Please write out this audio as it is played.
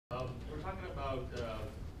about the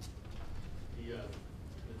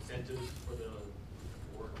incentives for the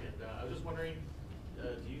work, and I was just wondering,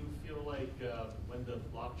 do you feel like when the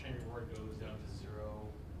blockchain reward goes down to zero,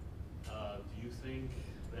 do you think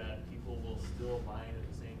that people will still mine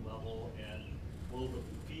at the same level, and will the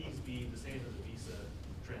fees be the same as a Visa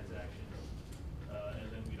transaction,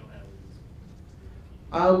 and then we don't have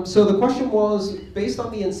these? So the question was, based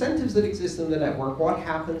on the incentives that exist in the network, what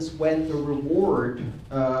happens when the reward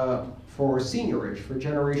for seigniorage, for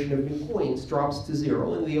generation of new coins, drops to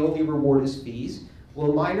zero, and the only reward is fees?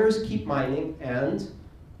 Will miners keep mining, and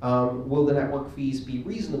will the network fees be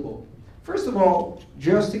reasonable? First of all,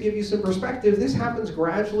 just to give you some perspective, this happens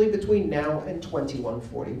gradually between now and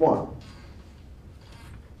 2141.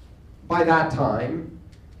 By that time,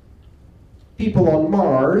 people on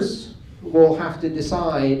Mars will have to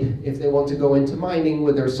decide if they want to go into mining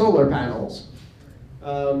with their solar panels.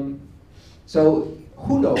 So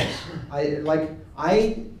who knows?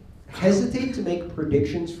 I hesitate to make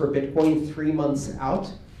predictions for Bitcoin 3 months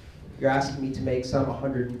out. You're asking me to make some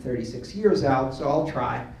 136 years out, so I'll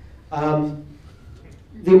try. The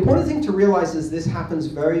important thing to realize is this happens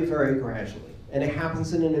very, very gradually. And it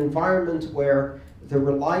happens in an environment where the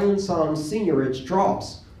reliance on seigniorage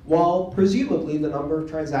drops, while presumably the number of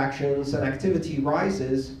transactions and activity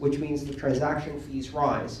rises, which means the transaction fees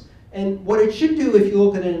rise. And what it should do, if you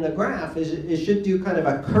look at it in a graph, is it should do kind of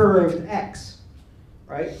a curved X,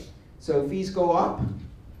 right? So fees go up,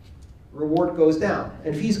 reward goes down.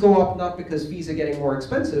 And fees go up not because fees are getting more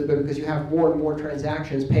expensive, but because you have more and more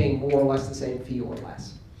transactions paying more or less the same fee or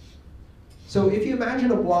less. So if you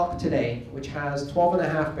imagine a block today, which has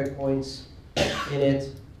 12.5 Bitcoins in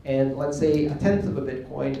it, and let's say 1/10 of a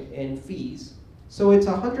Bitcoin in fees. So it's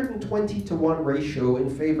a 120-to-1 ratio in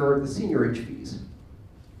favor of the seigniorage fees.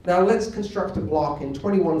 Now let's construct a block in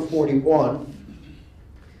 2141.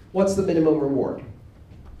 What's the minimum reward?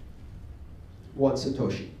 1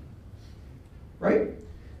 Satoshi, right?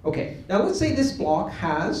 Okay, now let's say this block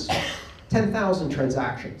has 10,000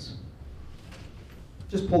 transactions.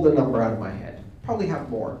 Just pulled a number out of my head. Probably have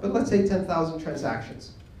more, but let's say 10,000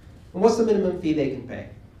 transactions. And what's the minimum fee they can pay?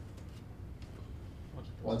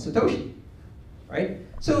 1 Satoshi, right?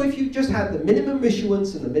 So if you just had the minimum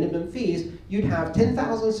issuance and the minimum fees, you'd have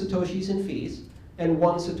 10,000 Satoshis in fees and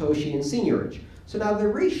 1 Satoshi in seigniorage. So now the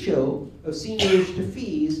ratio of seigniorage to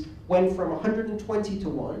fees went from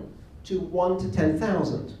 120-to-1 to 1 to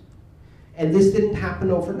 10,000. And this didn't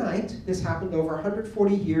happen overnight. This happened over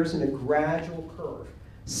 140 years in a gradual curve.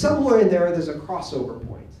 Somewhere in there, there's a crossover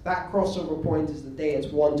point. That crossover point is the day it's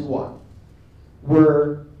 1-to-1,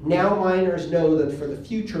 where now miners know that for the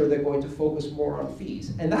future, they're going to focus more on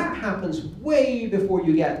fees. And that happens way before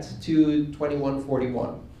you get to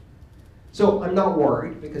 2141. So I'm not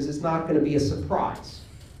worried, because it's not going to be a surprise.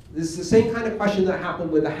 This is the same kind of question that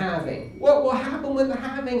happened with the halving. What will happen when the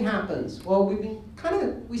halving happens? Well,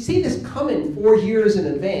 we see this coming 4 years in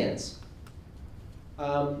advance.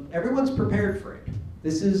 Everyone's prepared for it.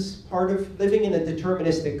 This is part of living in a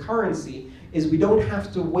deterministic currency, is we don't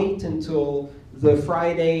have to wait until the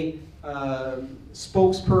Friday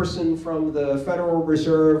spokesperson from the Federal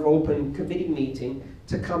Reserve Open Committee meeting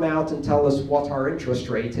to come out and tell us what our interest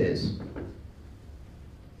rate is.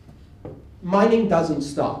 Mining doesn't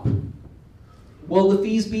stop. Will the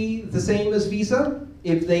fees be the same as Visa?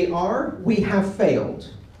 If they are, we have failed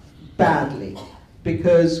badly.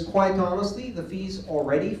 Because quite honestly, the fees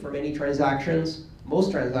already for many transactions, most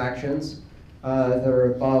transactions that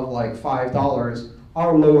are above like $5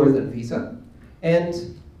 are lower than Visa. And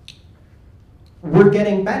we're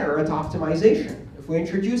getting better at optimization. If we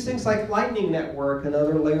introduce things like Lightning Network and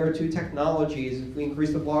other layer 2 technologies, if we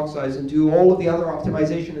increase the block size and do all of the other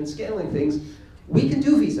optimization and scaling things, we can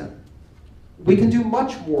do Visa. We can do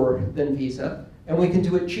much more than Visa, and we can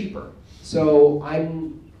do it cheaper. So I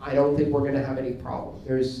don't think we're going to have any problem.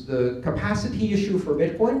 There's the capacity issue for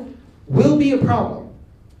Bitcoin will be a problem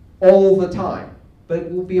all the time, but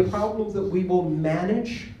it will be a problem that we will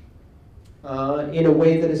manage in a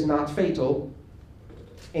way that is not fatal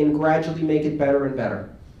and gradually make it better and better.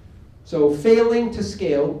 So failing to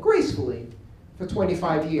scale gracefully for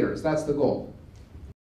 25 years, that's the goal.